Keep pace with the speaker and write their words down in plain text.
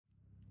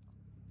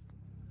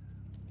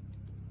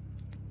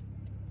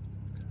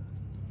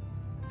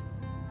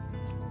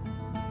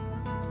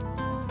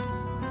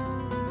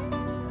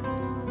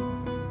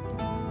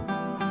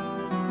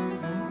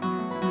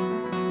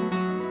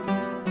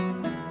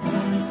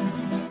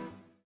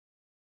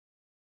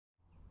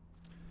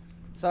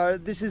So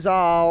this is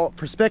our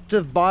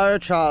prospective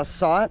biochar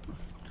site.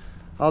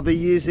 I'll be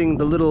using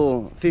the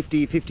little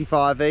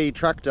 5055E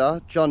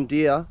tractor, John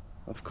Deere,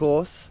 of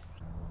course.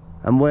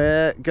 And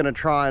we're going to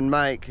try and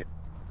make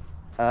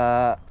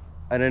an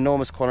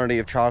enormous quantity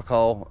of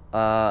charcoal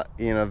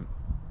in a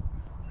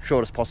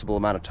shortest possible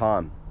amount of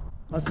time.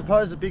 I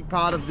suppose a big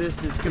part of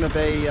this is going to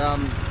be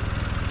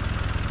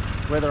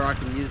whether I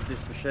can use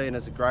this machine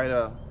as a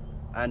grader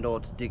and or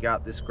to dig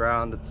out this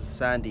ground. It's a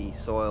sandy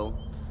soil.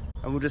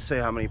 And we'll just see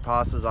how many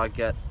passes I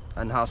get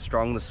and how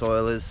strong the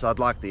soil is. So I'd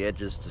like the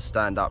edges to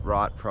stand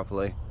upright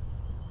properly.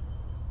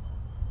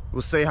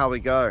 We'll see how we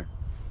go.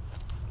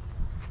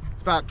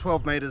 It's about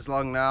 12 meters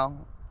long now,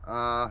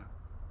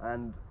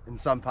 and in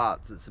some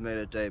parts it's a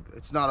meter deep.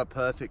 It's not a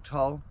perfect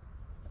hole.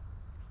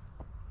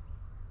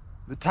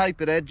 The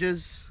tapered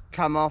edges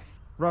come off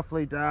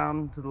roughly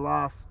down to the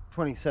last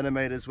 20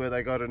 centimeters where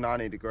they go to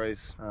 90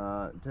 degrees,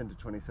 10 to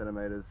 20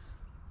 centimeters.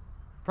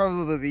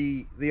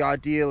 Probably the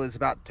ideal is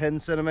about 10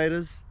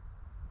 centimeters,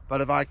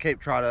 but if I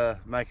keep trying to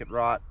make it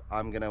right,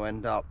 I'm going to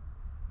end up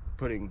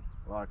putting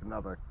like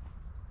another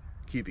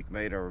cubic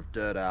meter of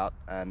dirt out,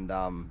 and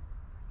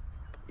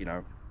you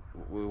know,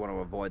 we want to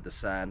avoid the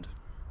sand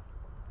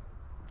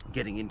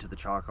getting into the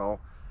charcoal.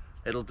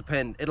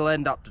 It'll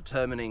end up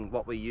determining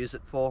what we use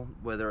it for,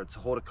 whether it's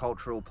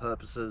horticultural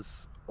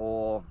purposes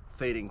or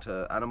feeding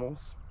to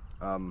animals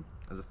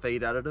as a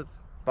feed additive.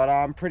 But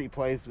I'm pretty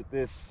pleased with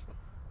this.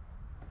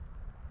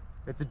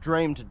 It's a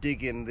dream to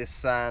dig in this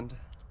sand.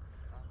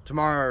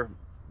 Tomorrow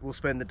we'll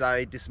spend the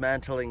day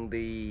dismantling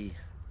the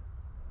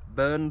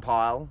burn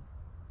pile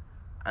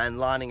and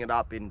lining it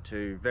up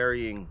into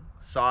varying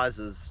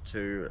sizes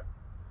to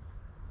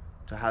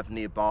have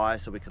nearby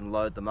so we can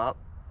load them up.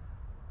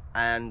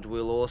 And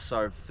we'll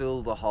also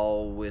fill the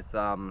hole with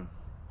our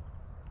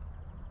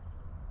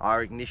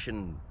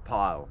ignition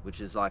pile,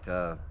 which is like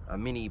a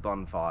mini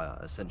bonfire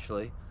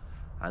essentially,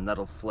 and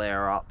that'll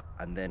flare up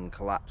and then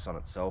collapse on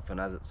itself, and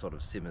as it sort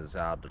of simmers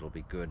out it'll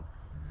be good.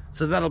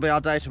 So that'll be our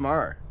day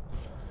tomorrow.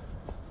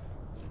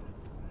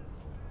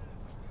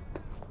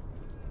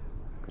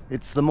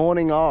 It's the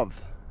morning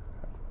of.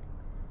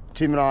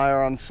 Tim and I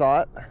are on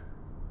site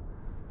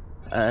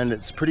and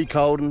it's pretty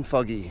cold and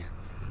foggy.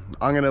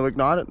 I'm going to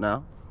ignite it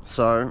now.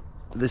 So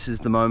this is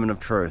the moment of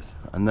truth,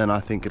 and then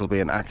I think it'll be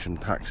an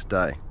action-packed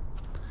day.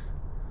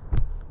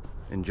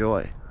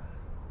 Enjoy.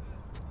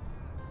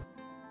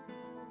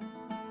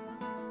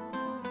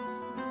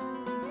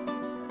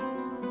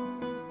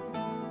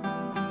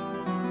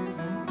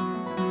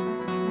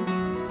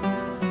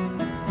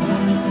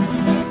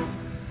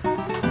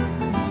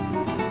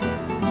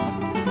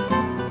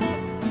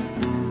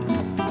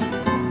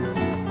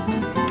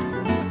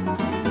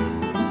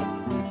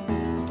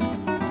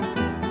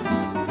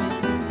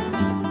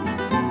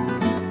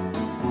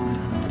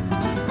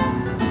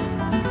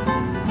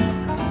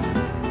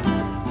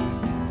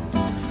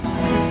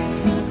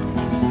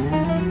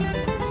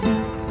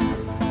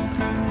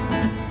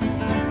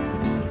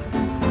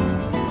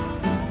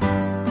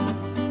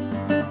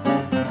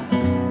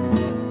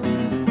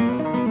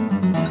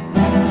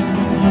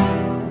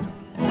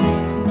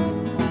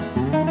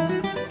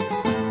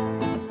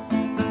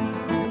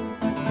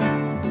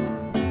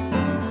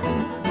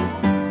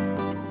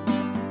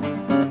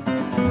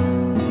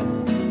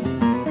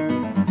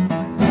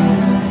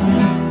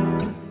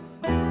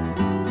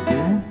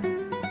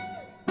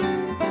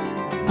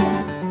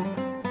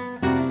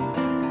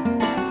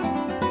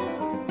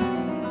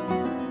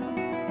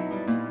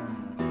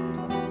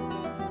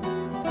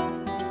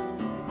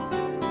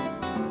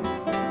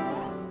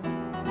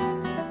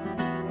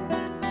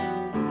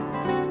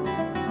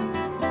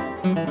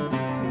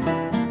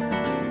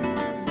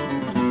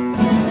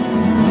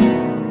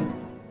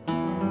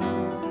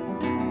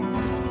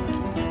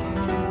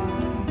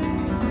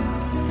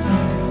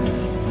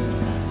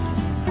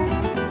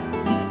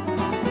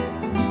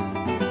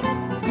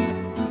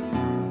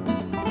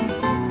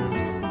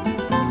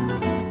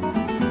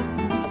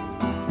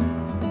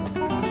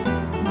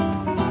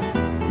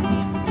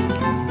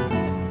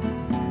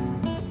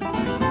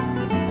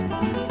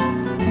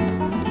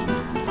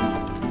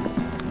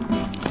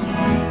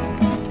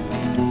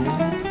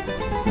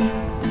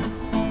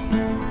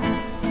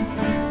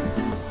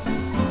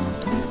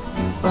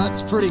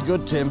 That's pretty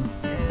good, Tim.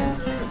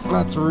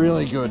 That's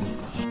really good.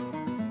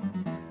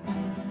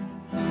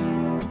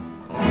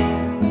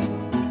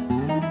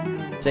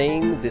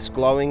 Seeing this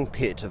glowing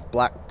pit of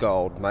black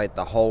gold made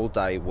the whole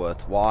day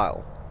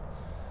worthwhile.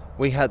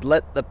 We had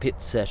let the pit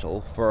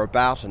settle for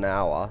about an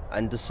hour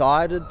and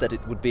decided that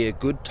it would be a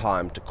good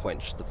time to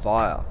quench the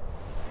fire.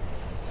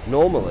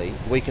 Normally,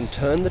 we can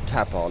turn the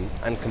tap on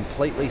and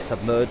completely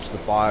submerge the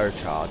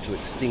biochar to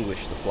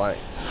extinguish the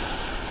flames.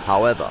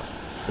 However,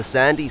 the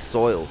sandy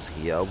soils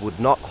here would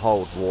not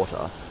hold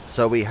water,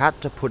 so we had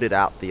to put it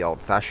out the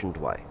old-fashioned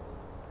way.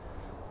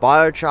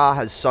 Biochar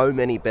has so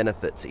many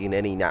benefits in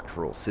any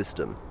natural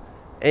system.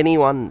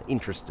 Anyone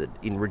interested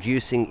in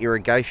reducing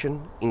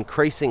irrigation,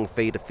 increasing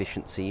feed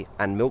efficiency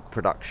and milk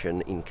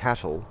production in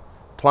cattle,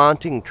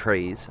 planting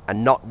trees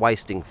and not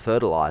wasting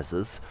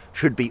fertilisers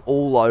should be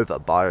all over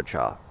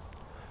biochar.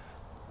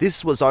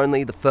 This was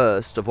only the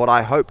first of what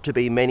I hope to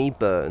be many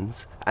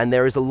burns, and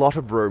there is a lot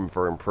of room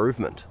for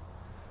improvement.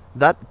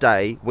 That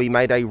day we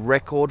made a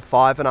record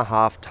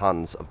 5.5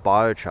 tonnes of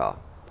biochar.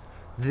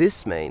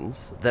 This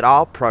means that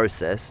our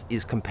process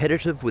is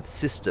competitive with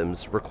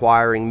systems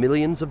requiring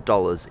millions of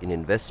dollars in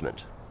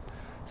investment,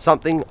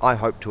 something I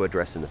hope to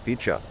address in the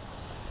future.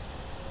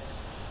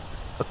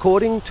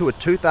 According to a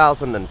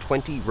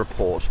 2020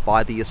 report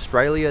by the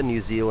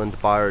Australia-New Zealand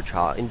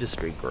Biochar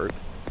Industry Group,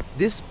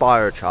 this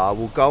biochar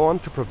will go on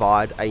to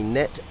provide a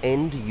net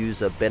end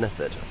user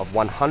benefit of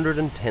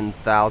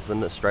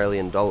 110,000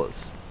 Australian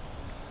dollars.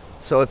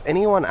 So if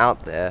anyone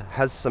out there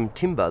has some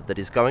timber that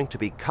is going to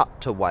be cut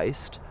to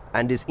waste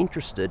and is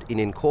interested in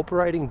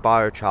incorporating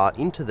biochar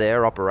into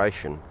their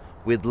operation,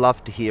 we'd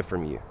love to hear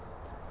from you.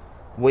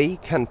 We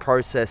can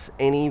process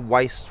any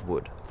waste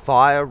wood,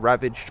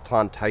 fire-ravaged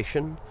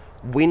plantation,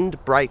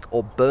 windbreak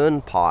or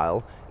burn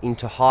pile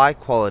into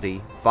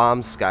high-quality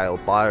farm-scale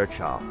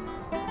biochar.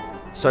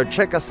 So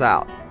check us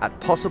out at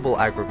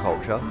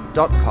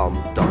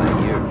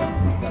possibleagriculture.com.au.